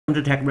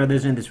Welcome to Tech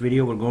Brothers. In this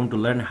video we're going to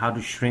learn how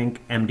to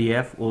shrink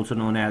MDF, also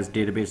known as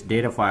database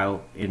data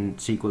file, in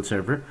SQL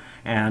Server.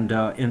 And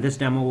in this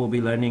demo we'll be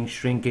learning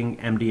shrinking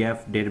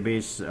MDF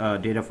database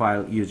data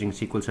file using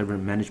SQL Server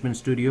Management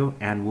Studio,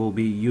 and we'll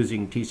be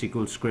using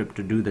T-SQL Script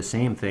to do the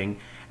same thing.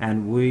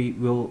 And we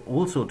will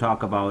also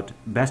talk about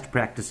best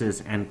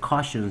practices and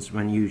cautions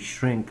when you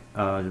shrink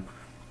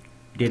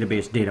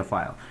database data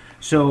file.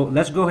 So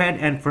let's go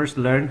ahead and first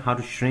learn how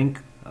to shrink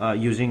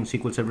using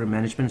SQL Server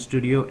Management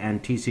Studio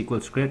and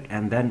T-SQL Script,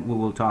 and then we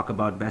will talk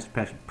about best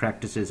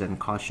practices and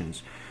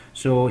cautions.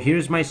 So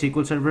here's my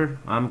SQL Server.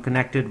 I'm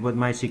connected with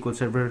my SQL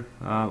Server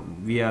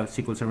via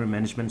SQL Server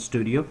Management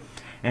Studio,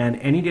 and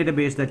any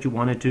database that you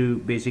wanted to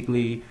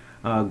basically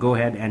go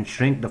ahead and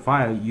shrink the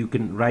file, you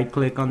can right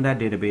click on that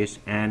database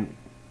and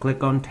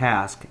click on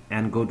task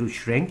and go to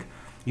shrink.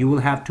 You will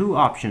have two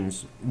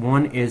options.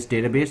 One is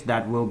database,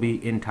 that will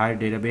be entire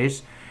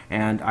database,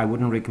 and I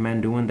wouldn't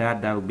recommend doing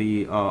that. That will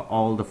be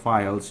all the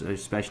files,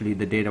 especially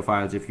the data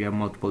files if you have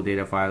multiple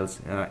data files,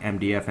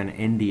 MDF and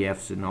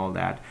NDFs and all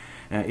that.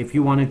 If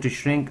you wanted to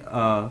shrink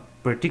a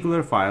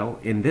particular file,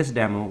 in this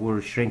demo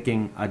we're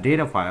shrinking a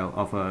data file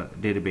of a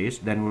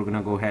database, then we're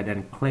gonna go ahead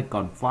and click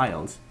on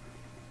files.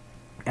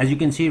 As you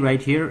can see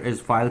right here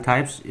is file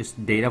types, is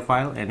data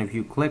file, and if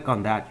you click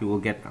on that you will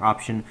get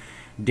option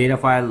data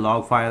file,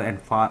 log file,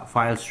 and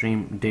file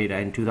stream data.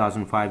 In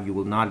 2005 you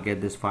will not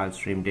get this file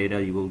stream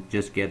data, you will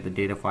just get the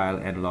data file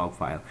and log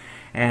file.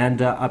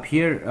 And up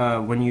here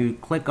when you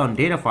click on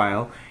data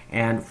file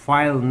and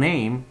file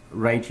name,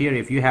 right here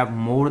if you have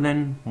more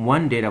than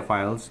one data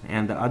files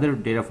and the other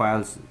data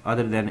files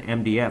other than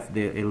MDF,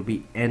 it'll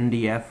be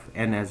NDF,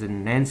 N as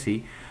in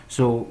Nancy,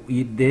 so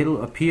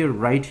they'll appear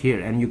right here,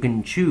 and you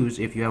can choose,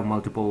 if you have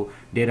multiple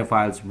data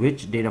files,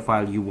 which data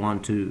file you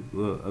want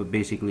to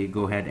basically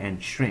go ahead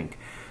and shrink.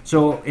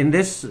 So in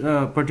this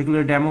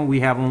particular demo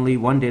we have only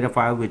one data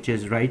file, which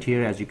is right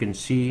here, as you can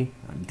see,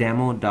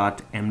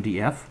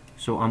 demo.mdf.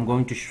 so I'm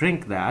going to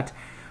shrink that.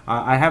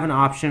 I have an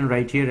option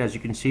right here, as you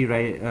can see,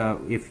 right,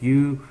 if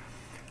you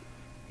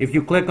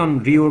click on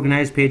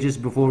reorganize pages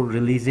before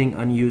releasing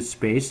unused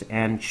space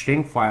and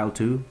shrink file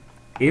to,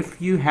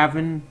 if you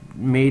haven't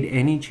made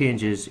any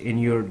changes in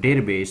your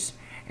database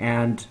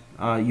and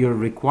your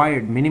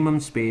required minimum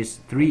space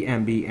 3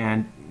 MB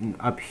and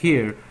up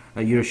here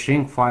your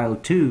shrink file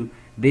to,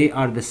 they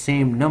are the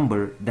same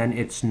number, then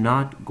it's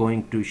not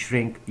going to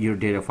shrink your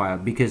data file,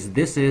 because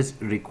this is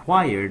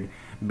required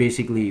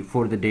basically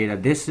for the data.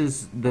 This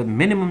is the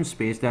minimum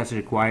space that's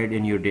required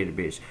in your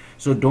database.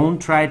 So don't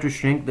try to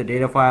shrink the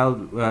data file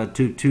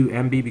to 2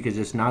 MB, because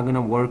it's not going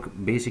to work.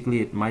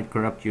 Basically it might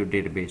corrupt your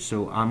database.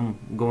 So I'm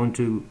going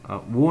to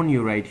warn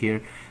you right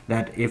here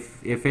that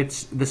if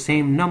it's the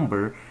same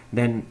number,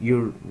 then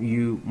you're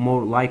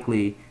more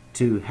likely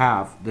to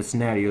have the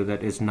scenario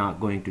that is not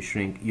going to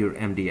shrink your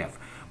MDF.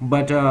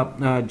 But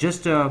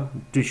just to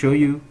show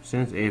you,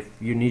 since if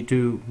you need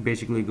to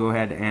basically go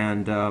ahead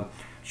and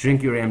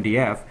shrink your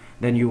MDF,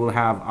 then you will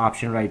have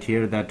option right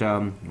here that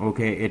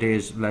okay, it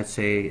is, let's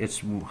say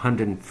it's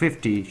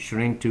 150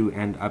 shrink to,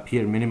 and up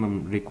here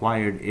minimum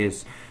required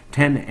is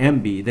 10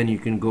 MB, then you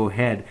can go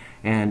ahead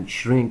and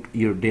shrink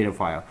your data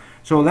file.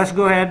 So let's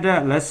go ahead,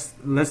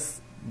 let's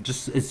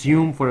just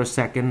assume for a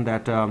second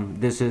that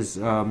this is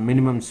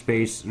minimum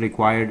space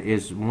required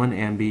is 1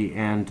 MB,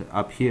 and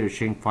up here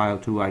shrink file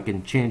to, I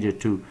can change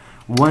it to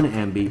 1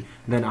 MB.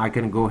 Then I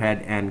can go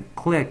ahead and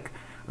click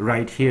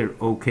right here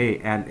OK,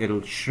 and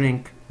it'll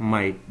shrink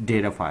my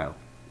data file.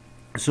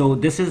 So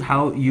this is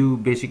how you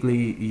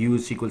basically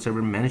use SQL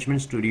Server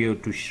Management Studio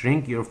to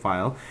shrink your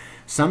file.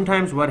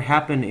 Sometimes what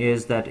happen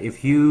is that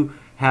if you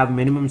have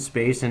minimum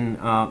space and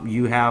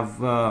you have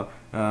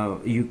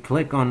you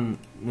click on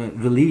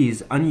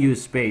release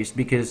unused space,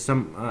 because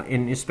some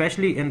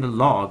especially in the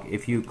log,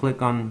 if you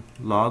click on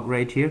log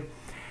right here,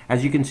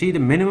 as you can see the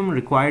minimum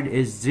required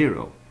is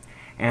 0,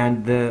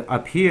 and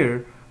up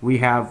here we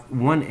have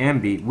 1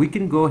 MB. We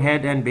can go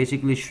ahead and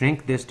basically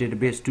shrink this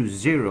database to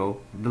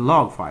 0, the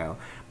log file.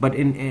 But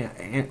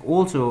and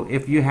also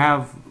if you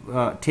have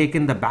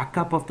taken the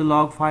backup of the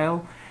log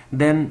file,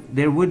 then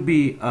there would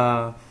be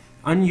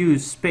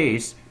unused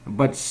space,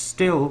 but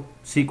still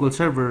SQL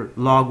Server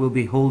log will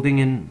be holding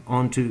in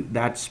onto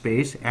that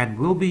space and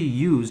will be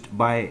used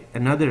by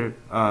another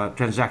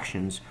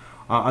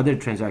other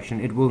transaction.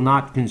 It will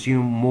not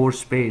consume more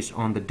space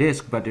on the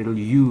disk, but it will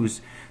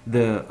use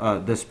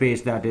the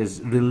space that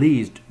is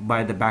released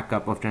by the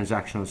backup of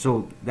transactional.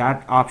 So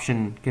that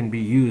option can be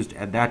used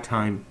at that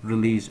time,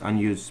 release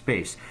unused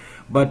space.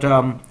 But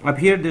up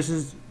here, this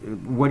is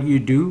what you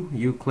do.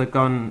 You click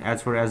on,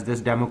 as far as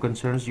this demo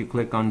concerns, you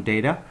click on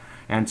data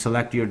and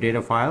select your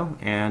data file,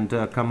 and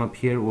come up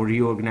here or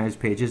reorganize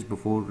pages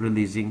before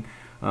releasing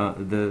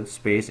the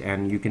space,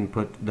 and you can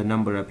put the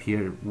number up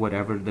here,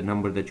 whatever the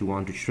number that you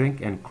want to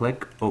shrink, and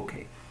click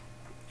OK.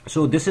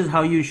 So this is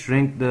how you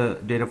shrink the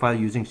data file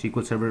using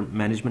SQL Server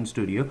Management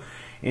Studio.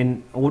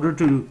 In order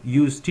to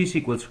use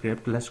T-SQL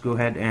Script, let's go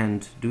ahead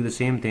and do the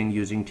same thing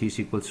using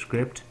T-SQL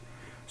Script.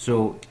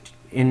 So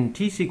in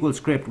T-SQL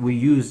Script we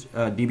use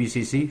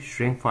DBCC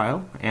shrink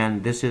file,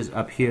 and this is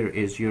up here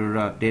is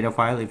your data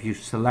file. If you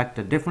select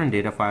a different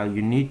data file,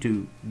 you need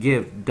to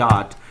give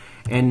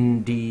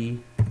 .ndf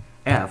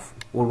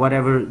or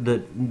whatever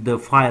the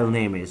file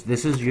name is.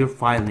 This is your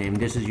file name,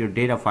 this is your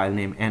data file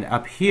name, and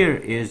up here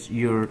is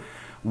your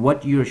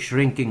what you're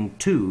shrinking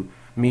to.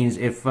 Means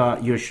if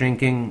you're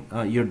shrinking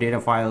your data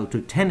file to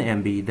 10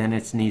 MB, then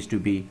it needs to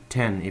be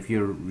 10. If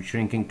you're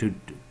shrinking to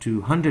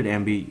 100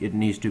 MB, it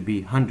needs to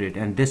be 100,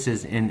 and this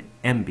is in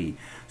MB.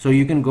 So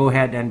you can go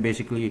ahead and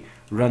basically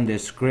run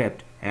this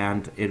script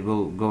and it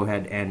will go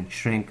ahead and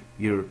shrink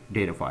your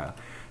data file.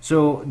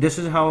 So this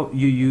is how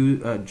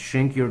you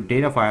shrink your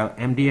data file,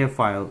 MDF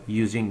file,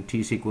 using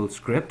T-SQL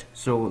Script.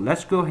 So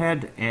let's go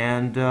ahead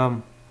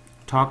and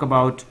talk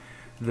about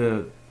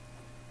the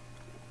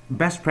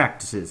best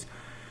practices.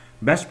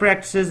 Best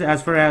practices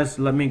as far as,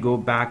 let me go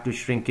back to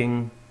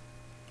shrinking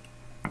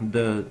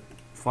the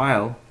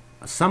file.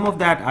 Some of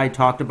that I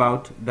talked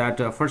about, that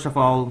first of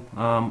all,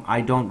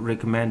 I don't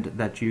recommend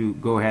that you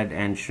go ahead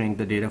and shrink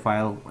the data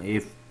file.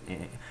 If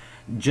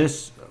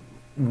just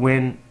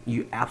when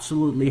you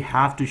absolutely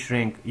have to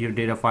shrink your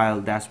data file,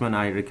 that's when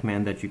I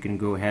recommend that you can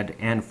go ahead.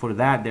 And for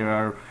that, there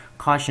are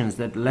cautions.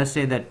 That let's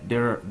say that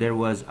there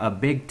was a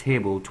big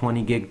table,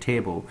 20 gig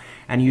table,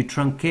 and you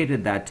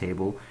truncated that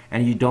table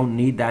and you don't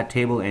need that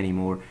table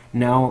anymore.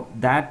 Now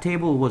that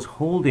table was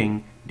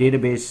holding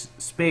database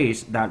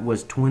space that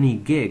was 20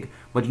 gig,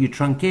 but you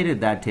truncated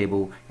that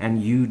table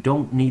and you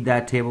don't need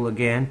that table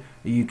again.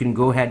 You can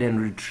go ahead and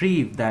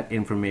retrieve that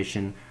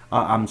information,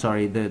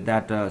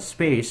 that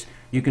space.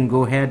 You can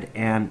go ahead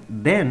and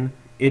then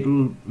it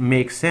will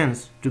make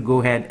sense to go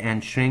ahead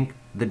and shrink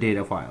the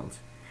data files.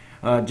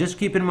 Just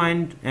keep in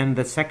mind, and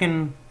the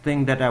second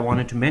thing that I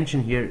wanted to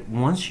mention here,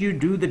 once you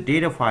do the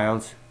data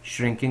files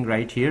shrinking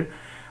right here,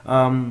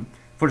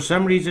 for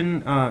some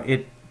reason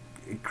it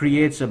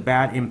creates a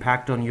bad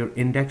impact on your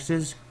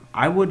indexes.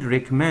 I would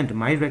recommend,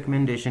 my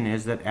recommendation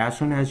is that as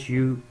soon as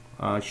you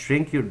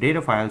shrink your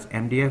data files,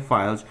 MDF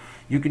files,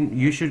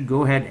 you should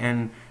go ahead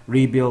and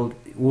rebuild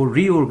or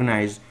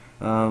reorganize,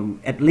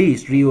 at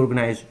least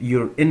reorganize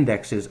your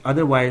indexes.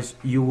 Otherwise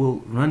you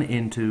will run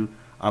into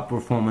a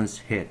performance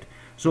hit.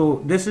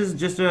 So this is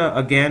just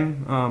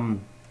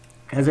again,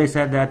 as I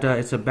said, that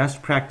it's a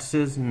best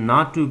practices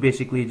not to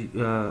basically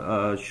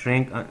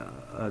shrink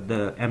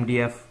the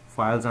MDF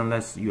files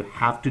unless you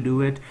have to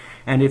do it.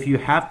 And if you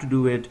have to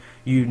do it,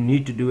 you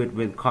need to do it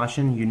with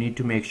caution. You need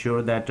to make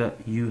sure that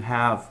you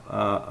have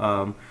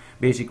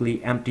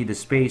basically empty the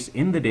space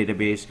in the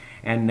database,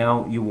 and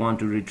now you want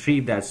to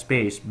retrieve that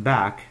space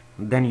back.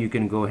 Then you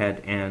can go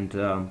ahead and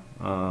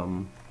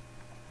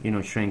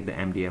shrink the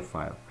MDF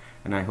file.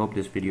 And I hope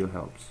this video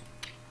helps.